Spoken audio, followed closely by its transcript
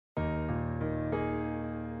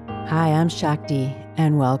Hi, I'm Shakti,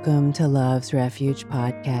 and welcome to Love's Refuge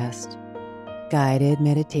podcast, guided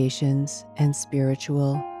meditations and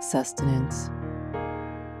spiritual sustenance.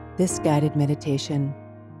 This guided meditation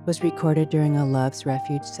was recorded during a Love's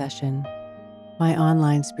Refuge session, my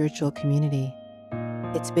online spiritual community.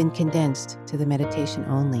 It's been condensed to the meditation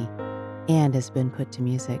only and has been put to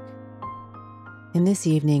music. In this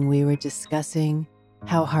evening, we were discussing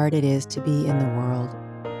how hard it is to be in the world,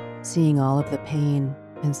 seeing all of the pain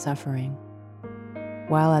and suffering,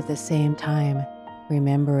 while at the same time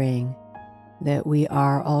remembering that we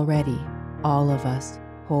are already, all of us,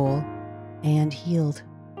 whole and healed,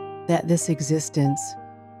 that this existence,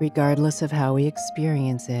 regardless of how we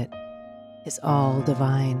experience it, is all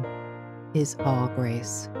divine, is all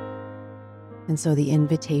grace. And so the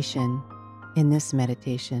invitation in this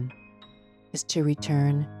meditation is to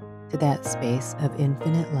return to that space of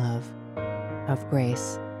infinite love, of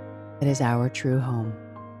grace, that is our true home.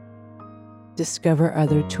 Discover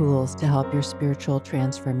other tools to help your spiritual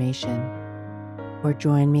transformation, or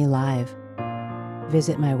join me live.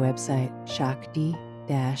 Visit my website, shakti-s.com.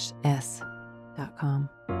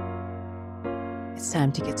 It's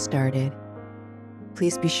time to get started.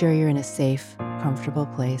 Please be sure you're in a safe, comfortable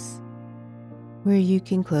place where you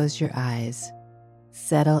can close your eyes,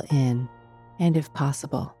 settle in, and if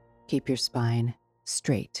possible, keep your spine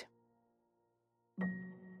straight.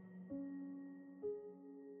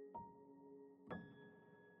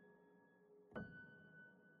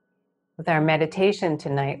 With our meditation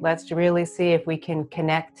tonight, let's really see if we can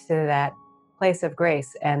connect to that place of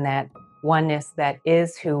grace and that oneness that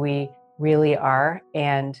is who we really are,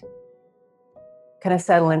 and kind of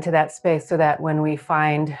settle into that space so that when we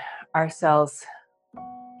find ourselves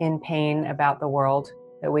in pain about the world,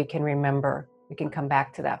 that we can remember, we can come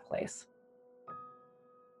back to that place.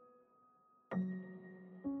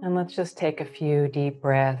 And let's just take a few deep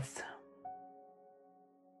breaths.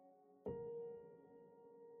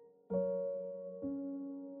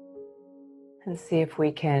 And see if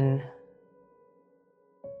we can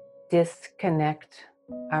disconnect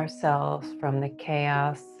ourselves from the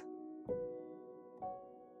chaos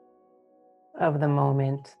of the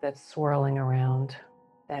moment that's swirling around,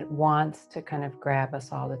 that wants to kind of grab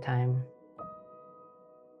us all the time.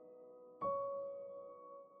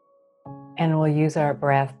 And we'll use our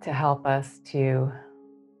breath to help us to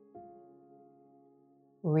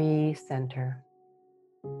recenter.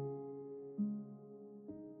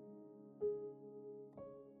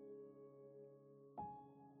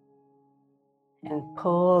 And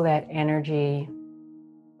pull that energy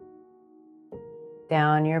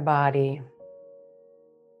down your body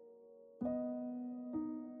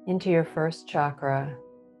into your first chakra.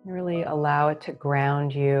 Really allow it to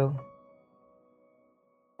ground you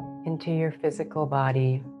into your physical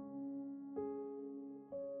body,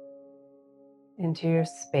 into your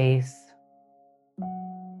space.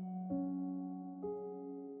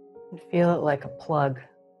 And feel it like a plug,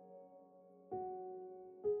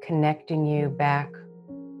 connecting you back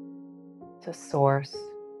to source,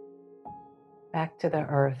 back to the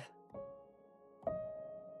earth.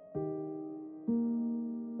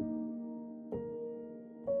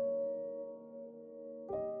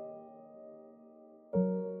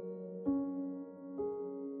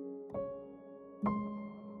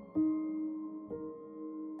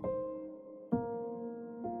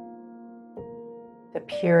 The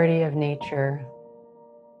purity of nature,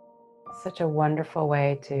 such a wonderful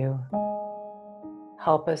way to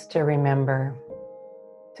help us to remember,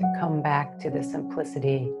 to come back to the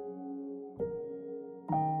simplicity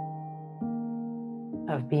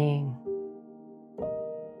of being.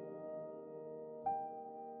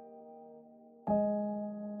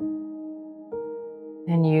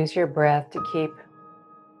 And use your breath to keep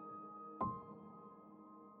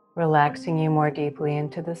relaxing you more deeply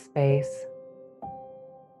into the space.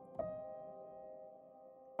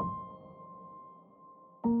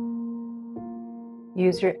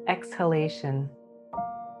 Use your exhalation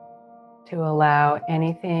to allow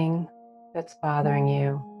anything that's bothering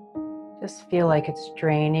you, just feel like it's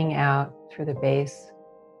draining out through the base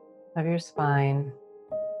of your spine.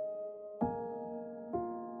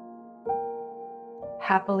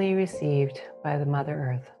 Happily received by the Mother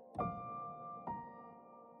Earth.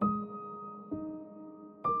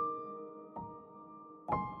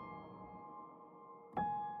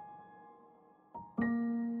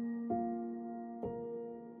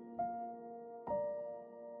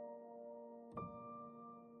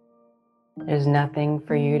 There's nothing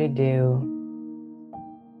for you to do,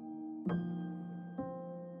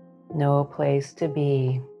 no place to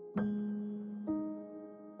be.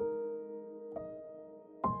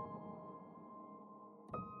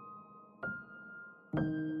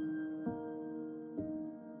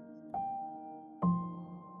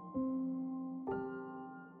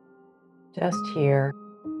 Just here,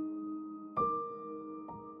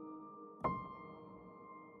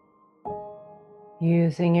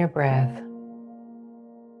 using your breath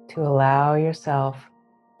to allow yourself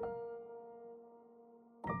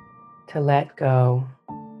to let go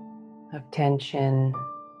of tension,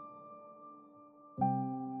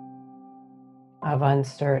 of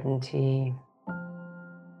uncertainty,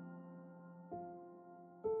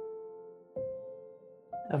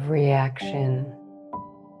 of reaction.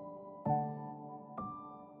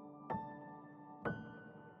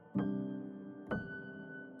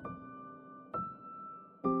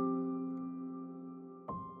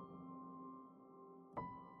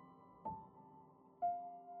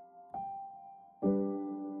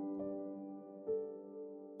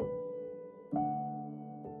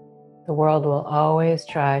 The world will always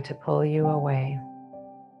try to pull you away.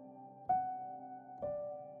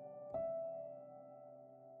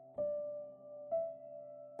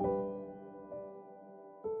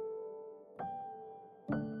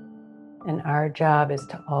 And our job is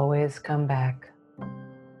to always come back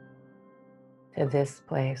to this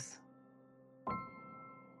place,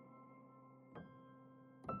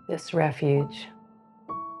 this refuge.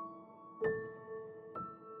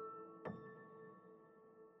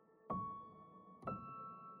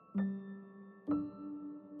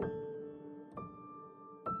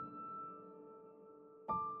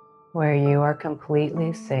 Where you are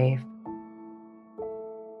completely safe,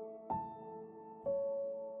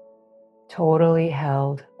 totally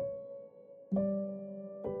held,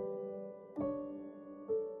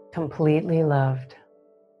 completely loved.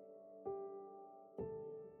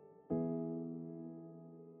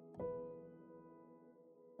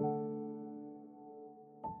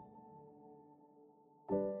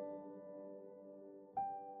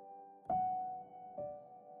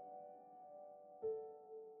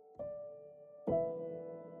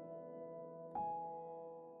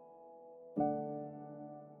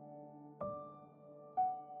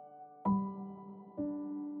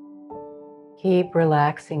 Keep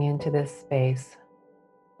relaxing into this space.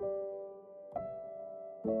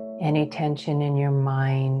 Any tension in your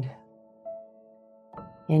mind,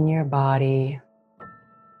 in your body,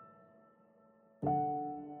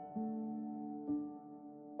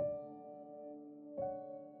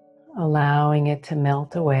 allowing it to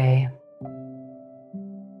melt away.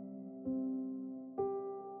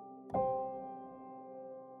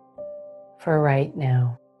 For right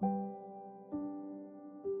now.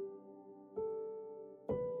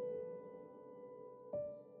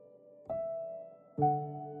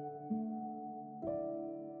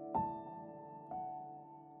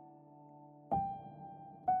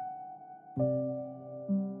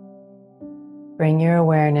 Bring your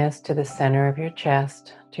awareness to the center of your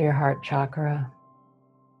chest, to your heart chakra,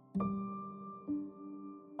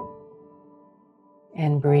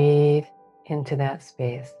 and breathe into that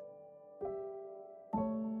space.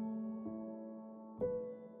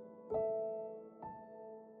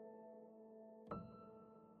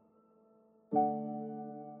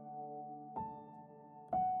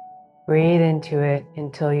 Breathe into it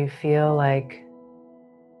until you feel like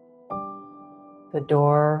the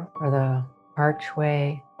door or the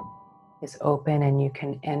archway is open and you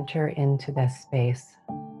can enter into this space.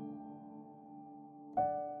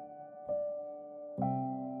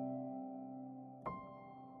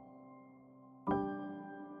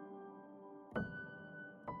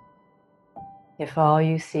 If all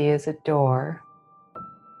you see is a door,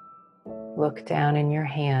 look down in your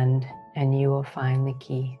hand and you will find the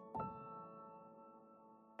key.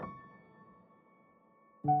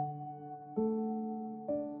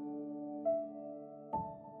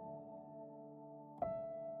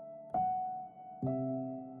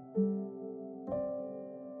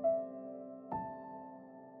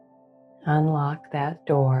 Unlock that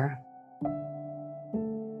door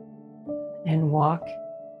and walk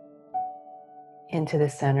into the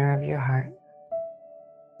center of your heart.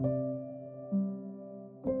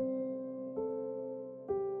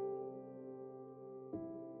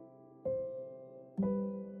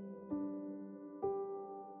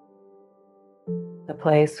 The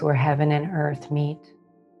place where heaven and earth meet.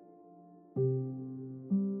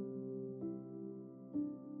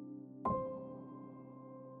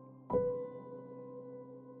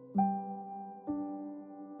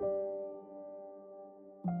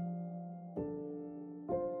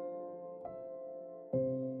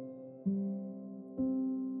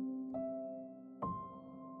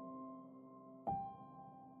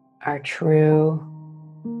 Our true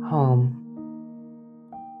home.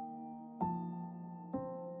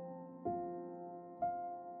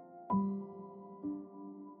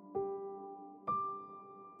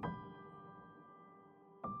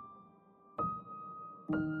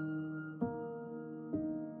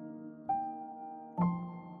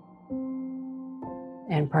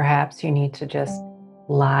 And perhaps you need to just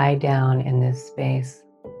lie down in this space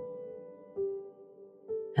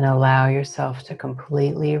and allow yourself to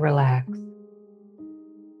completely relax.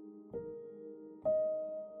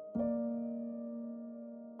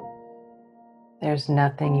 There's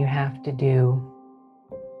nothing you have to do.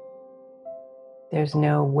 There's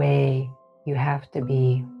no way you have to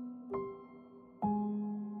be.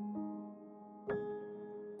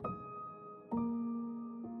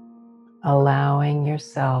 Allowing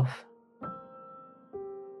yourself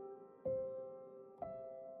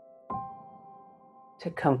to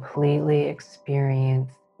completely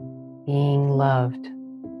experience being loved.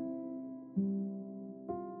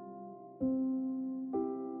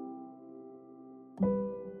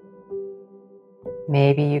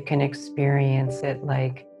 Maybe you can experience it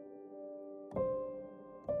like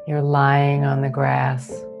you're lying on the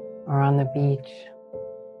grass or on the beach,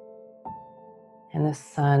 and the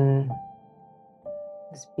sun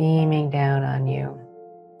is beaming down on you,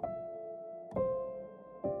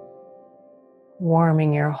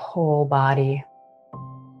 warming your whole body.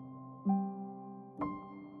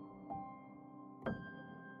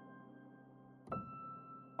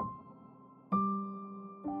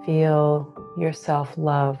 Feel yourself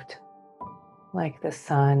loved like the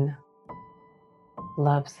sun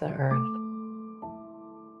loves the earth.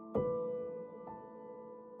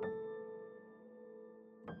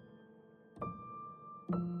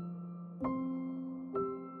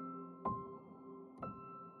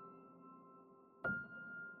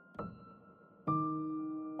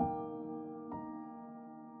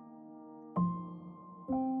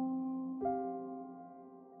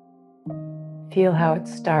 Feel how it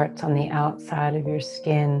starts on the outside of your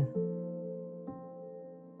skin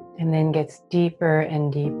and then gets deeper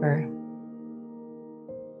and deeper.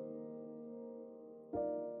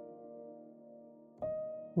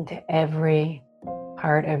 Into every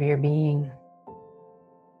part of your being.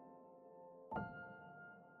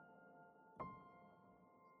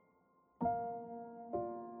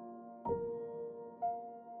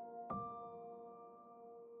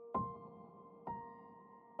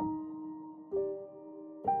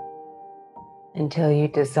 Until you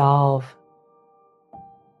dissolve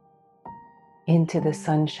into the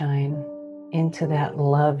sunshine, into that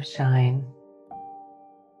love shine.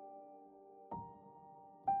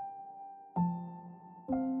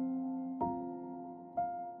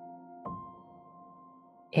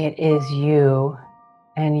 It is you,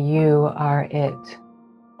 and you are it.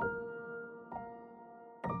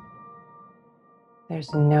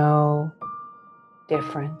 There's no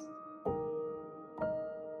difference.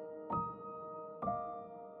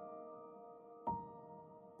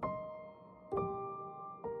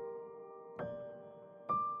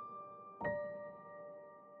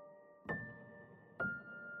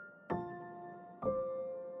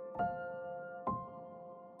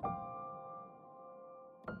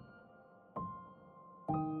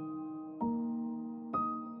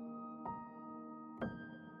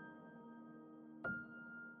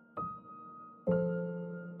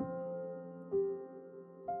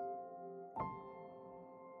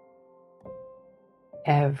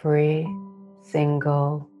 Every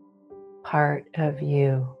single part of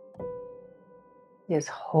you is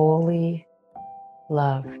wholly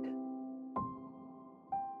loved.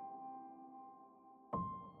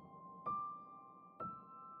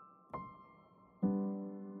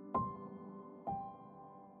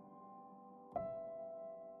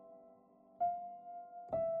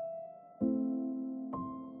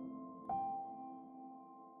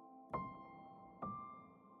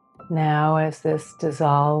 Now, as this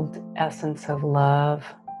dissolved essence of love,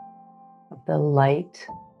 of the light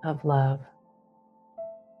of love,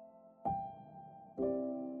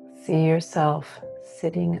 see yourself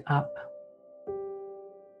sitting up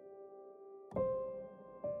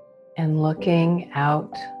and looking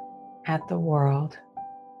out at the world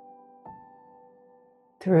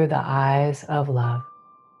through the eyes of love.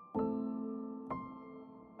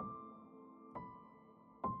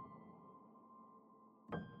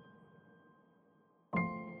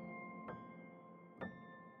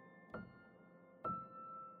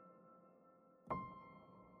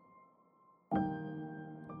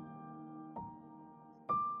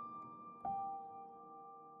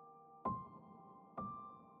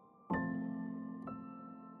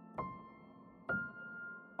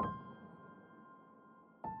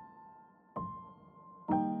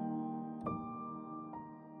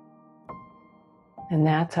 And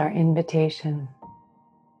that's our invitation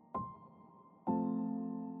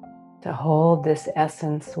to hold this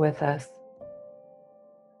essence with us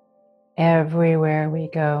everywhere we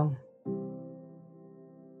go.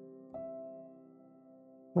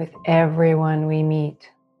 with everyone we meet.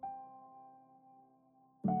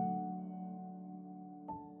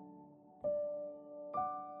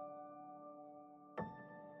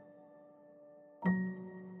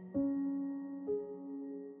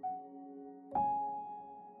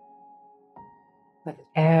 With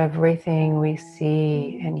everything we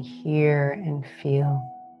see and hear and feel.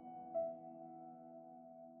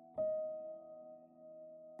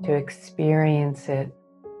 To experience it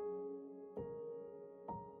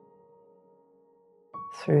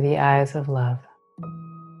through the eyes of love.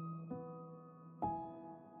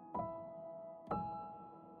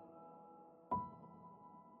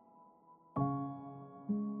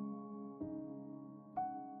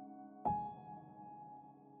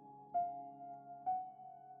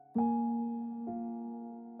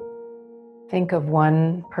 Think of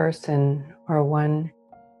one person or one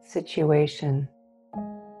situation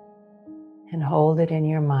and hold it in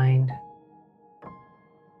your mind.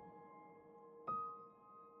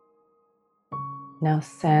 Now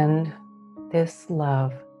send this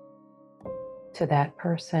love to that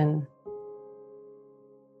person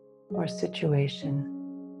or situation.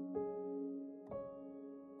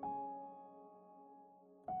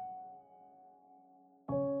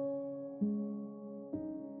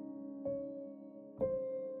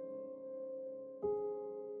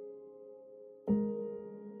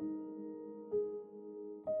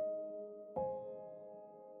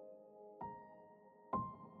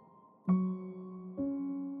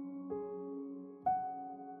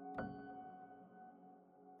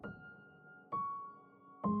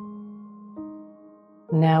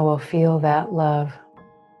 Now we'll feel that love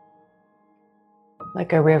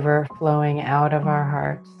like a river flowing out of our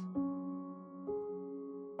hearts,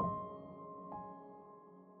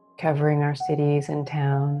 covering our cities and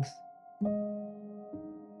towns,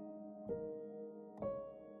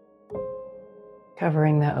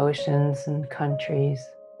 covering the oceans and countries,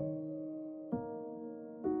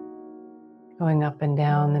 going up and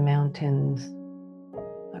down the mountains,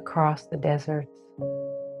 across the deserts,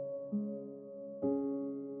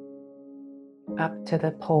 up to the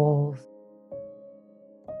poles.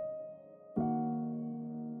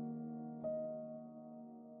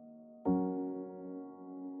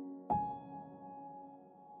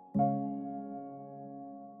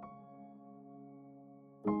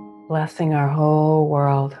 Blessing our whole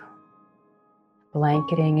world,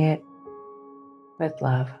 blanketing it with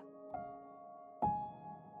love.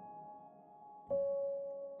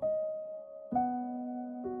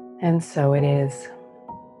 And so it is.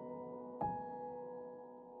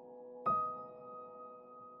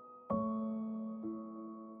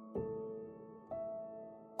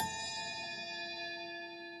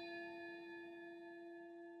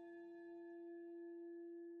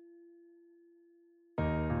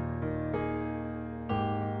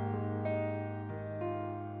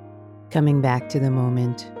 Coming back to the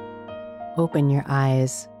moment, open your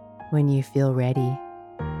eyes when you feel ready.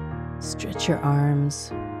 Stretch your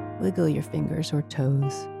arms, wiggle your fingers or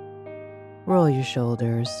toes, roll your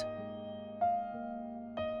shoulders.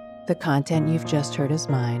 The content you've just heard is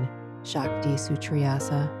mine, Shakti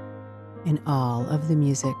Sutriyasa, and all of the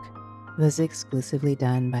music was exclusively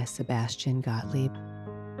done by Sebastian Gottlieb.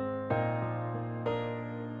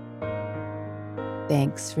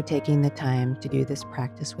 Thanks for taking the time to do this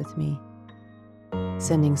practice with me.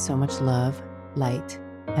 Sending so much love, light,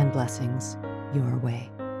 and blessings your way.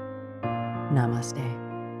 Namaste.